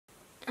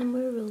And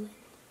we're rolling.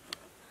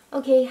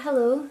 Okay,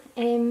 hello.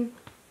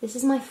 This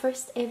is my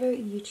first ever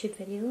YouTube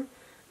video,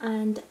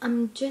 and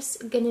I'm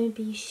just gonna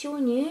be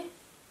showing you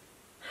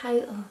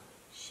how.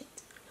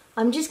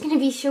 I'm just gonna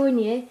be showing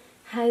you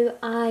how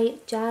I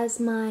jazz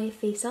my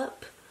face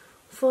up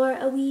for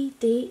a wee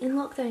day in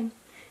lockdown.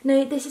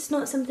 Now, this is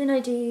not something I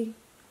do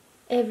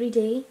every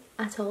day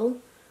at all.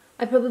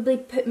 I probably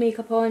put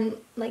makeup on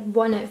like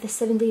 1 out of the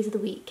 7 days of the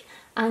week,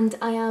 and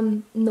I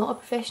am not a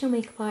professional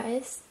makeup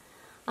artist.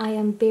 I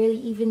am barely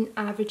even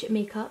average at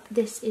makeup.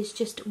 This is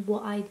just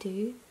what I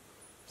do.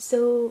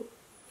 So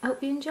I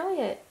hope you enjoy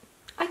it.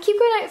 I keep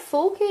going out of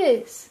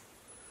focus.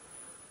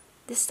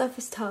 This stuff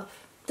is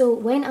tough. So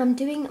when I'm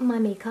doing my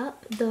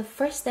makeup, the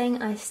first thing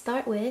I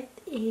start with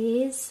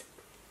is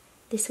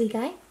this wee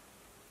guy.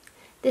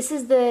 This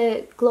is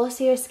the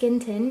Glossier Skin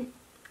Tint,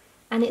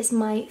 and it's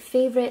my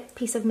favourite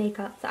piece of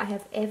makeup that I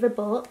have ever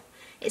bought.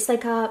 It's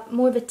like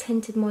more of a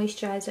tinted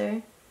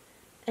moisturiser,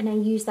 and I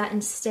use that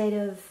instead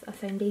of a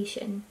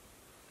foundation,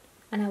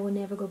 and I will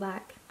never go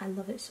back. I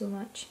love it so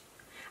much.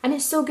 And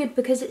it's so good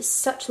because it's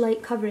such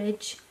light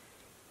coverage.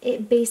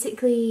 It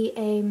basically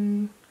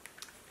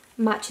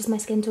matches my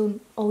skin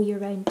tone all year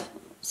round,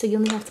 so you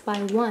only have to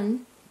buy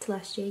one to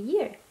last you a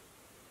year.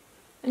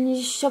 And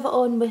you just shove it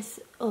on with,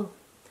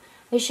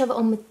 I shove it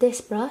on with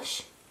this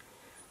brush.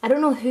 I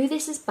don't know who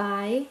this is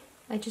by,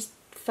 I just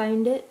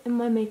found it in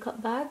my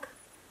makeup bag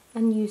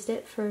and used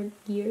it for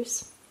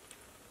years.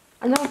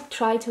 I'm going to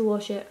try to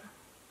wash it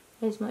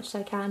as much as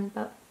I can,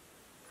 but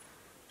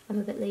I'm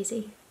a bit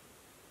lazy.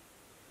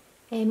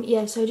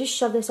 Yeah, so I just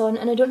shove this on,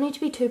 and I don't need to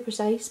be too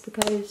precise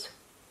because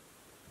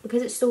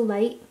it's so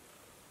light.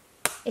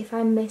 If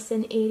I miss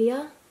an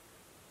area,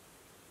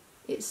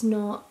 it's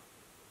not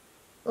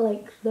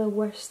like the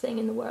worst thing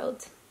in the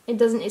world.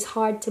 It's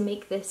hard to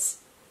make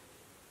this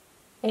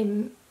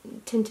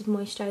tinted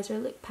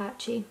moisturiser look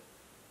patchy.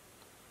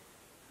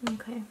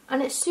 Okay,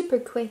 and it's super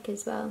quick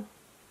as well.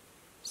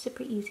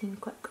 Super easy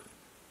and quick.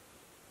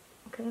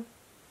 Okay.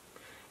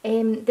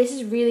 This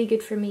is really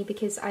good for me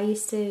because I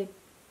used to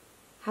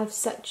have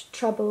such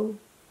trouble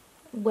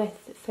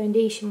with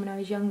foundation when I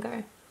was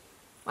younger.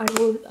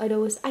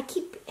 I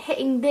keep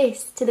hitting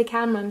this to the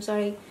camera, I'm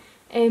sorry.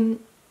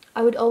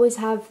 I would always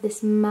have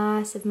this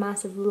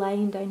massive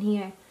line down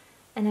here,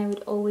 and I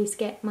would always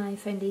get my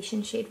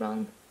foundation shade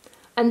wrong.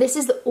 And this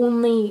is the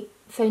only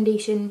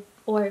foundation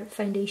or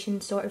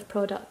foundation sort of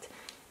product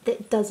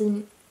that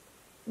doesn't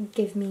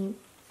give me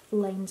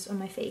lines on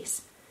my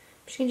face.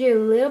 I'm just going to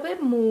do a little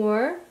bit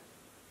more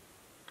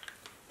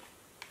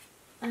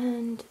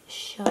and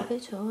shove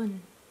it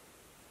on.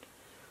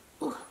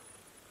 Ooh.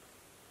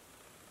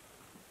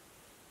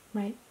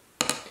 Right,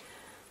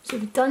 so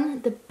we've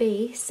done the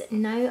base.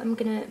 Now I'm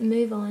going to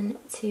move on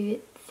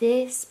to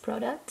this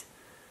product,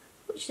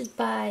 which is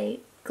by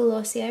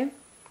Glossier.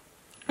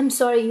 I'm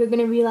sorry, you're going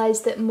to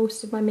realise that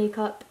most of my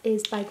makeup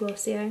is by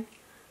Glossier,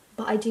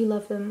 but I do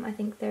love them. I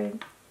think they're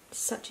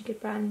such a good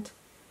brand.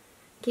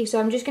 Okay,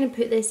 so I'm just going to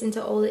put this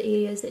into all the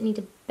areas that need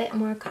a bit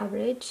more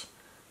coverage.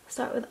 I'll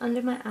start with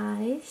under my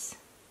eyes,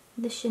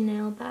 the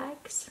Chanel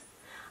bags.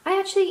 I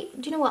actually,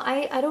 do you know what,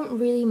 I don't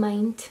really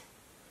mind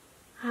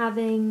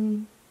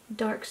having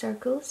dark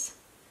circles.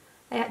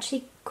 I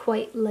actually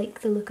quite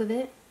like the look of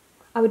it.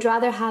 I would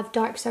rather have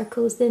dark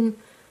circles than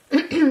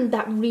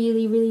that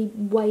really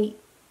white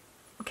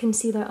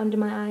concealer under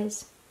my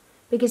eyes,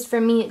 because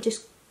for me it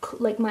just,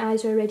 like, my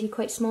eyes are already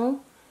quite small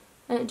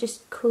and it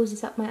just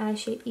closes up my eye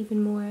shape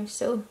even more.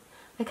 So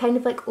I kind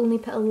of like only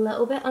put a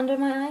little bit under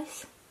my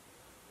eyes,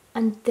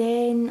 and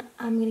then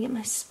I'm gonna get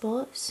my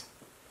spots.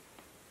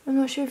 I'm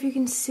not sure if you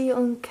can see it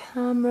on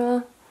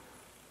camera.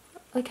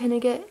 I kind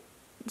of get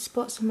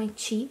spots on my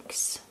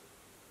cheeks,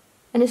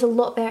 and it's a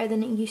lot better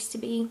than it used to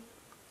be.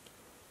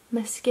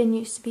 My skin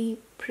used to be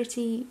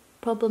pretty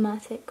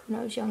problematic when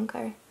I was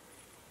younger,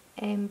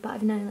 but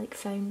I've now like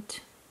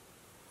found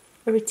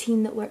a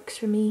routine that works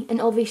for me,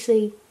 and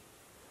obviously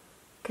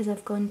because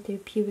I've gone through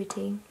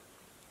puberty,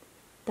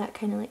 that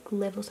kind of like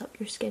levels up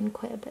your skin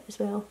quite a bit as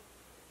well.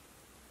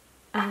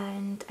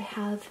 And I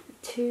have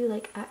 2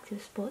 like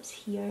active spots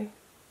here,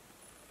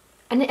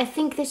 and I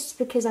think this is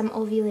because I'm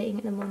ovulating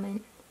at the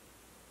moment.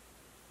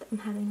 I'm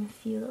having a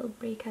few little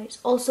breakouts.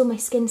 Also, my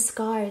skin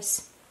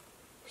scars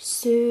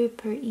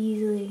super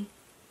easily,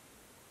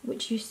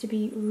 which used to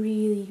be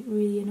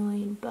really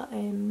annoying, but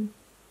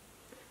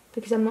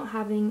because I'm not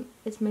having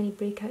as many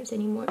breakouts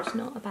anymore, it's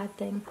not a bad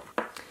thing.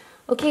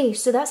 Okay,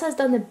 so that's us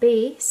done the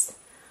base.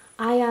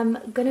 I am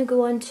gonna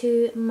go on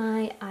to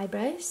my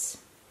eyebrows.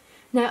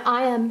 Now,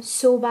 I am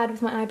so bad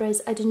with my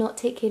eyebrows. I do not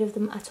take care of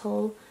them at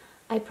all.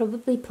 I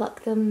probably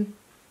pluck them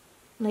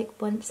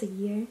like once a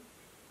year.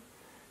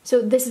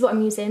 So this is what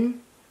I'm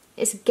using.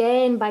 It's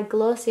again by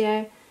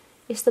Glossier.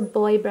 It's the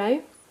Boy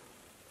Brow.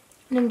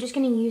 And I'm just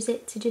going to use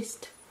it to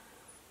just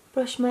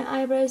brush my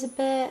eyebrows a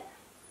bit.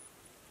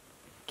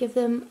 Give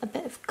them a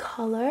bit of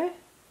colour.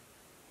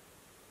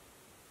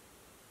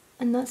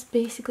 And that's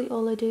basically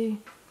all I do.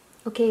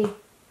 Okay.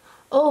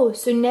 Oh,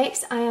 so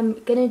next I am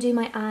going to do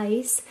my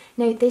eyes.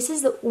 Now, this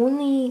is the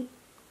only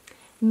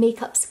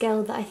makeup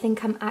skill that I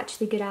think I'm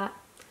actually good at,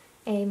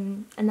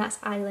 and that's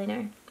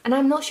eyeliner. And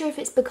I'm not sure if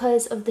it's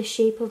because of the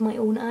shape of my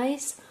own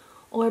eyes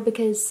or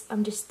because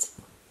I'm just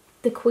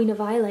the queen of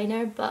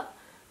eyeliner, but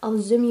I'll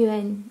zoom you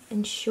in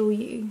and show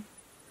you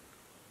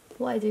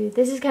what I do.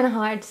 This is kind of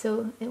hard,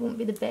 so it won't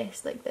be the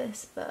best like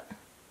this, but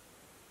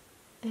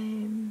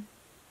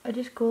I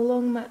just go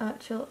along my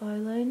actual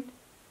eyeline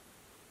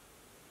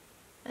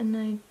and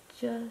I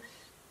just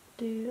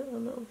do a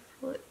little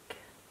flick.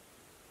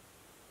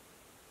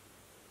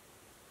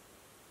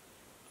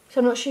 So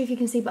I'm not sure if you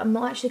can see, but I'm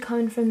not actually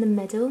coming from the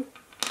middle.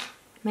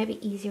 It might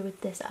be easier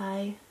with this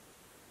eye.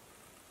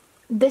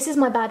 This is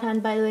my bad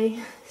hand, by the way,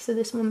 so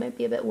this one might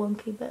be a bit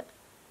wonky, but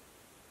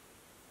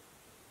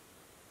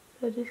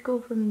so I just go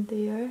from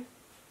there.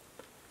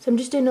 So I'm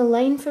just doing a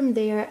line from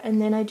there,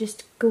 and then I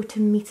just go to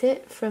meet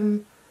it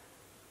from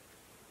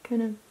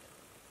kind of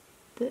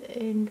the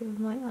end of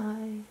my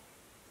eye.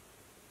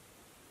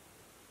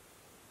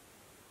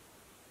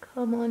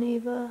 Come on,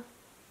 Ava.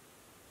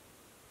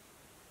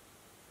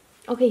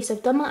 Okay, so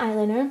I've done my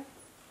eyeliner.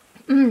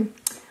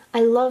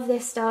 I love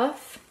this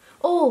stuff.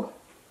 Oh,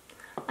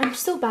 I'm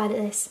so bad at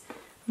this.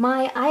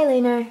 My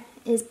eyeliner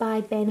is by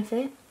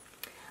Benefit,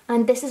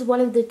 and this is one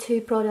of the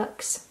 2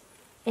 products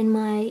in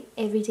my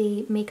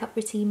everyday makeup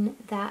routine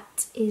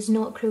that is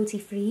not cruelty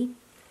free,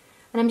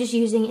 and I'm just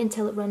using it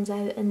until it runs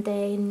out, and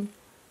then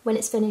when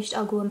it's finished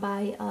I'll go and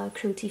buy a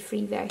cruelty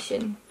free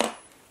version,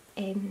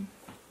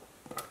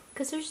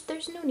 because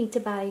there's no need to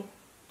buy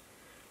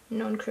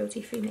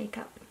non-cruelty free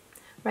makeup.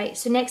 Right,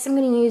 so next I'm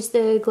going to use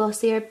the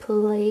Glossier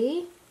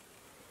Play.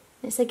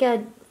 It's like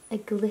a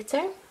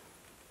glitter.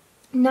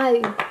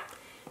 Now,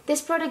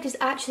 this product is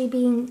actually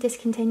being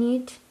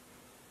discontinued,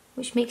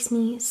 which makes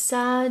me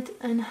sad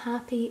and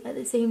happy at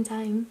the same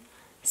time.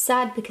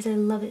 Sad because I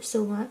love it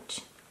so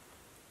much,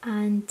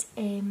 and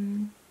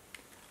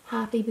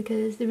happy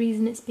because the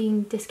reason it's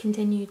being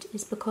discontinued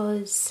is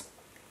because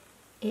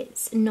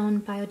it's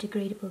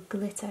non-biodegradable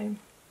glitter.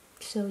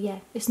 So yeah,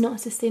 it's not a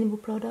sustainable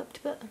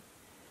product, but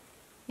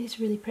it's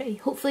really pretty.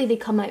 Hopefully they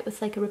come out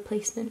with like a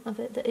replacement of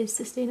it that is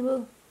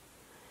sustainable.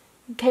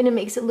 It kind of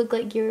makes it look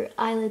like your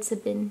eyelids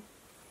have been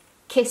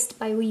kissed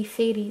by wee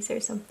fairies or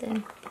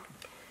something.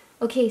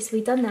 Okay, so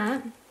we've done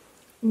that.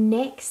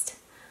 Next,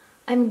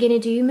 I'm gonna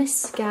do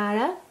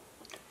mascara.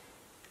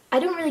 I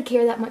don't really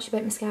care that much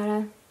about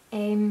mascara.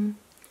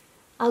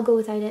 I'll go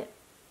without it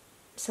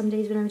some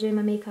days when I'm doing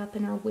my makeup,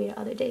 and I'll wear it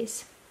other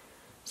days.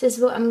 So this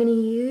is what I'm gonna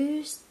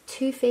use.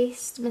 Too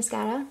Faced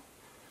mascara.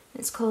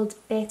 It's called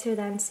Better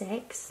Than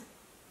Sex.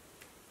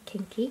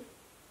 Kinky.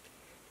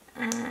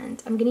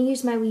 And I'm gonna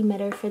use my wee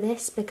mirror for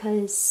this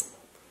because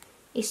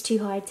it's too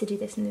hard to do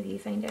this in the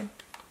viewfinder.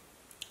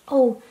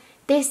 Oh,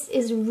 this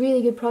is a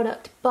really good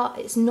product, but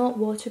it's not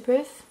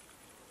waterproof,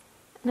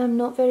 and I'm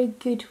not very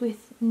good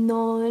with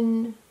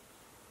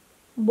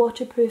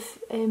non-waterproof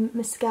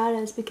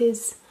mascaras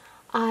because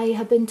I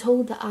have been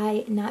told that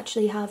I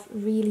naturally have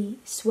really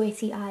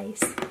sweaty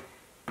eyes.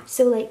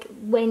 So like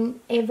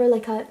whenever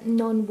like a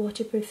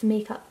non-waterproof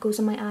makeup goes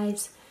on my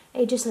eyes,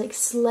 it just like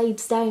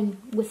slides down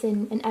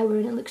within an hour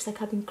and it looks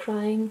like I've been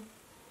crying.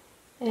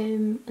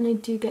 And I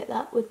do get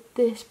that with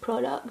this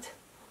product.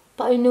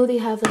 But I know they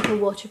have like a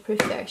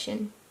waterproof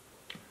version,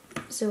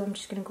 so I'm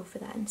just going to go for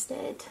that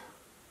instead.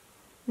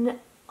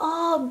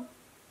 Oh,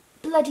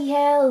 bloody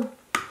hell!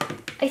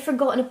 I've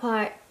forgotten a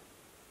part.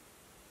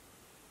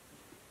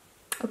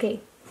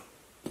 Okay.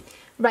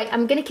 Right,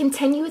 I'm going to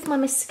continue with my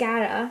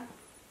mascara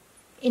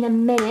in a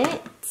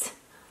minute,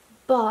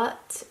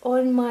 but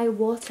on my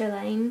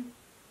waterline,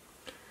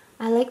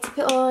 I like to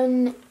put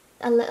on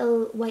a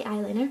little white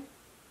eyeliner.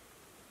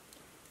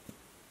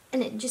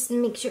 And it just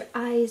makes your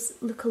eyes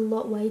look a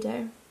lot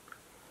wider.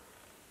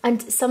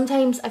 And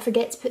sometimes I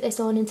forget to put this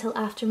on until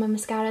after my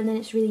mascara, and then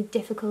it's really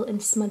difficult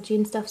and smudgy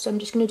and stuff, so I'm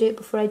just going to do it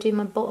before I do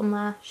my bottom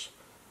lash.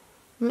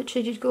 I'm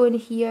literally just going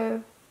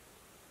here,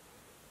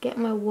 get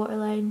my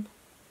waterline.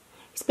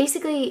 It's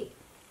basically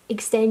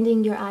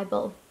extending your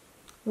eyeball,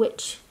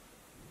 which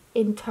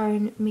in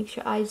turn makes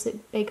your eyes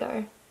look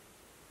bigger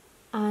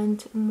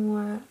and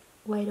more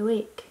wide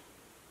awake.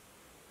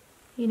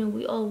 You know,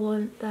 we all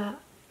want that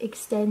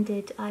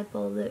extended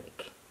eyeball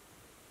look.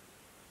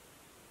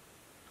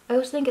 I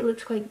also think it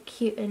looks quite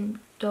cute and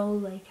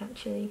doll-like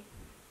actually.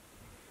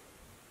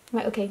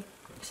 Right, okay,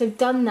 so I've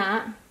done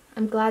that.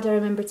 I'm glad I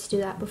remembered to do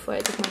that before I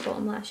did my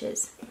bottom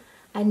lashes.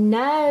 And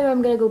now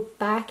I'm going to go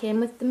back in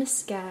with the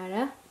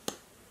mascara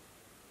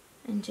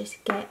and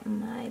just get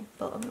my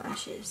bottom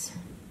lashes.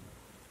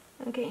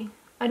 Okay,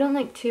 I don't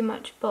like too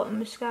much bottom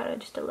mascara,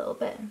 just a little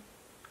bit.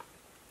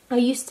 I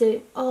used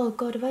to, oh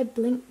god, have I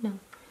blinked? No.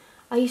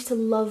 I used to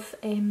love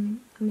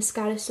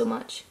mascara so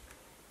much,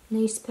 and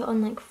I used to put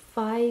on like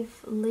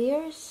 5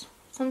 layers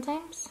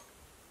sometimes,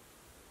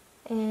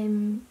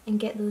 and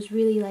get those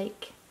really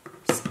like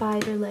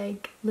spider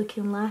leg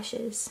looking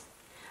lashes.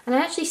 And I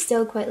actually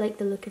still quite like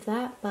the look of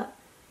that, but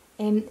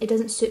it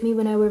doesn't suit me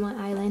when I wear my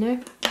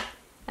eyeliner,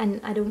 and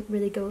I don't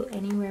really go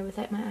anywhere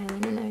without my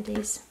eyeliner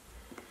nowadays.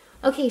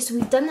 Okay, so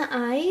we've done the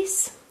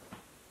eyes.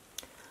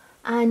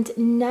 And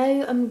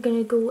now I'm going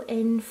to go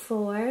in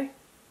for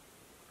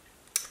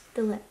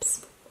the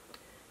lips.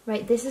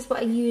 Right, this is what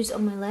I use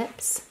on my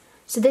lips.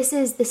 So this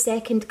is the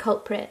second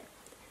culprit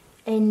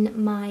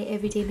in my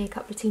everyday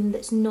makeup routine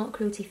that's not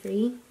cruelty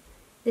free.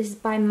 This is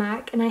by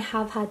MAC and I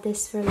have had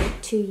this for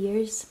like 2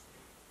 years.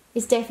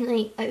 It's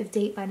definitely out of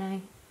date by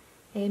now.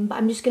 But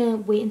I'm just going to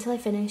wait until I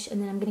finish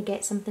and then I'm going to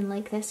get something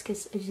like this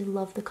because I just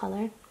love the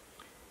colour.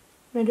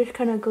 And I just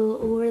kind of go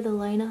over the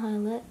line of my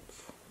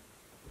lips.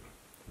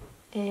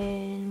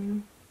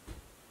 Dun,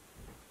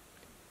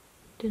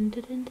 dun,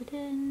 dun, dun,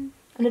 dun.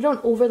 And I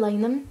don't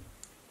overline them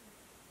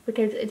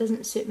because it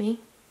doesn't suit me.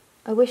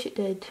 I wish it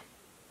did.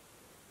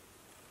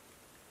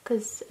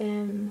 Because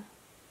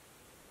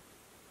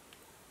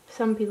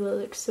some people it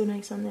looks so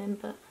nice on them,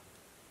 but...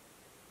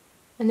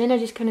 And then I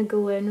just kind of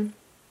go in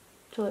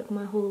to like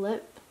my whole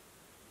lip.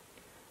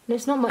 And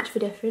it's not much of a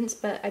difference,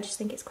 but I just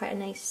think it's quite a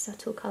nice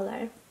subtle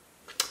colour.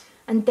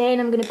 And then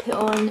I'm going to put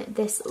on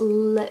this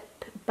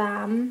lip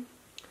balm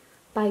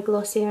by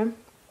Glossier.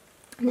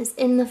 And it's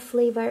in the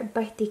flavour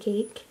Birthday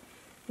Cake.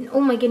 And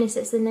oh my goodness,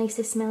 it's the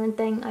nicest smelling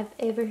thing I've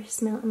ever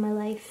smelled in my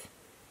life.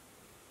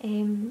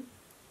 And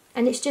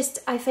it's just,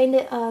 I find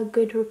it a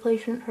good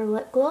replacement for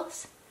lip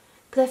gloss.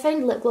 Because I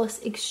find lip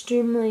gloss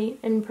extremely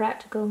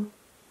impractical.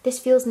 This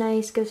feels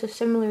nice, gives a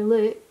similar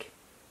look.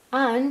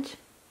 And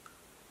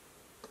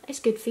it's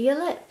good for your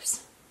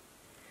lips.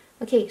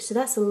 Okay, so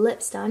that's the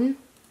lips done.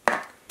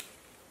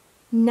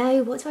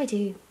 Now, what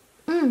do?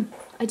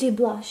 I do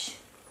blush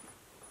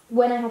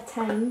when I have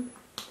time.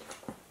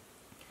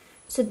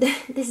 So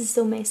this is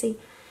so messy.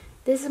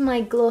 This is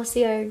my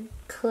Glossier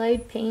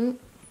Cloud Paint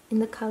in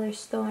the colour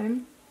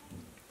Storm.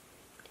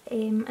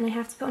 And I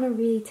have to put on a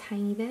really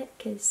tiny bit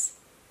because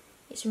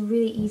it's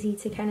really easy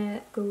to kind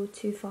of go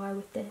too far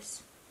with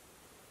this.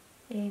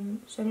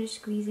 So I'm just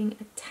squeezing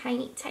a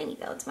tiny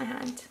bit onto my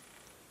hand.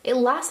 It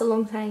lasts a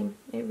long time,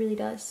 it really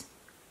does.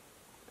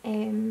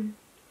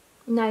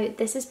 Now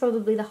this is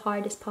probably the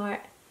hardest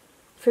part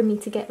for me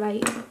to get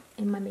right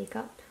in my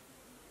makeup.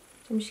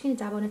 So I'm just going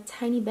to dab on a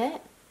tiny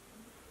bit,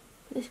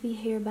 put this wee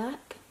hair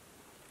back,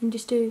 and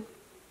just do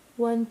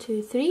 1,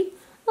 2, 3,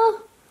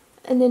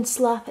 and then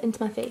slap it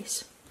into my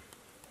face.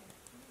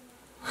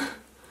 And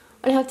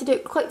I have to do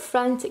it quite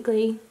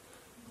frantically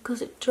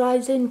because it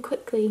dries in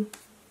quickly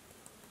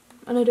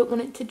and I don't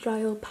want it to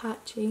dry all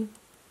patchy.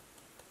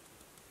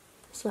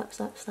 Slap,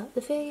 slap, slap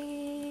the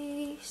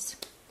face.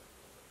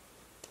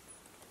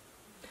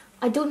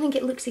 I don't think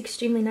it looks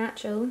extremely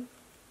natural,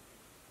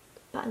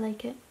 but I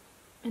like it.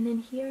 And then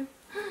here.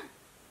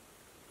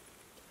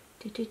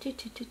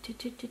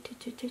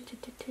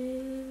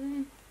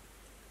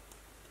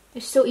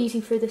 It's so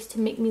easy for this to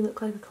make me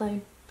look like a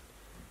clown.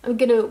 I'm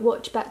gonna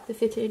watch back the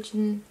footage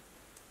and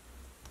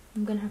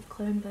I'm gonna have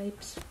clown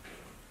vibes.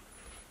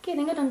 Okay, I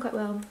think I've done quite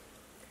well.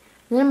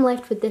 And then I'm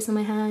left with this on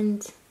my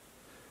hand,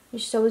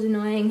 which is always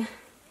annoying.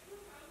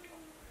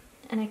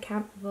 And I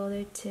can't be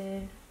bothered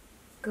to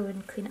go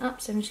and clean it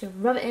up, so I'm just gonna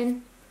rub it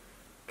in,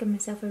 give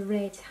myself a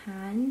red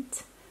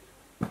hand.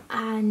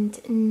 And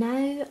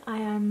now I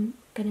am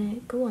gonna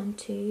go on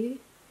to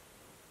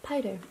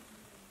powder.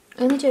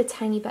 I only do a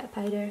tiny bit of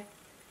powder.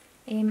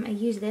 I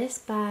use this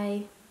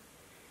by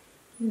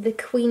the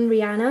Queen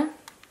Rihanna,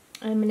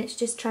 and it's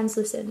just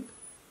translucent,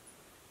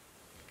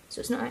 so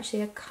it's not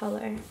actually a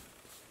colour.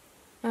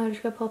 Now I'm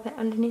just going to pop it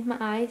underneath my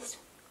eyes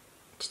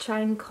to try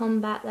and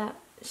combat that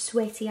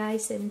sweaty eye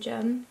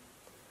syndrome.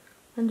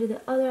 Under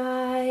the other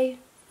eye,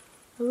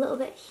 a little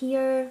bit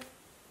here,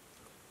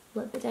 a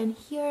little bit down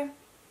here.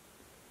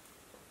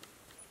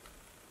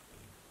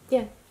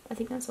 Yeah, I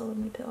think that's all I'm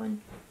going to put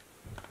on.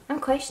 I'm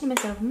questioning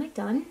myself, am I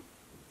done?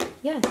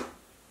 Yeah,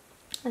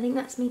 I think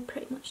that's me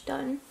pretty much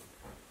done.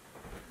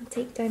 I'll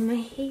take down my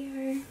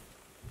hair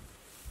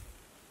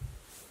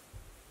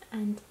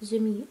and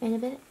zoom you in a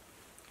bit.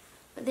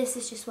 But this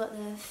is just what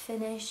the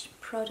finished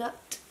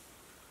product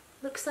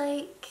looks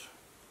like.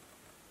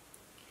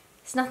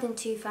 It's nothing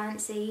too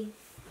fancy,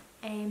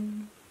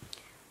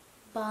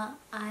 but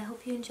I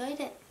hope you enjoyed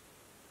it.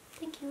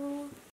 Thank you.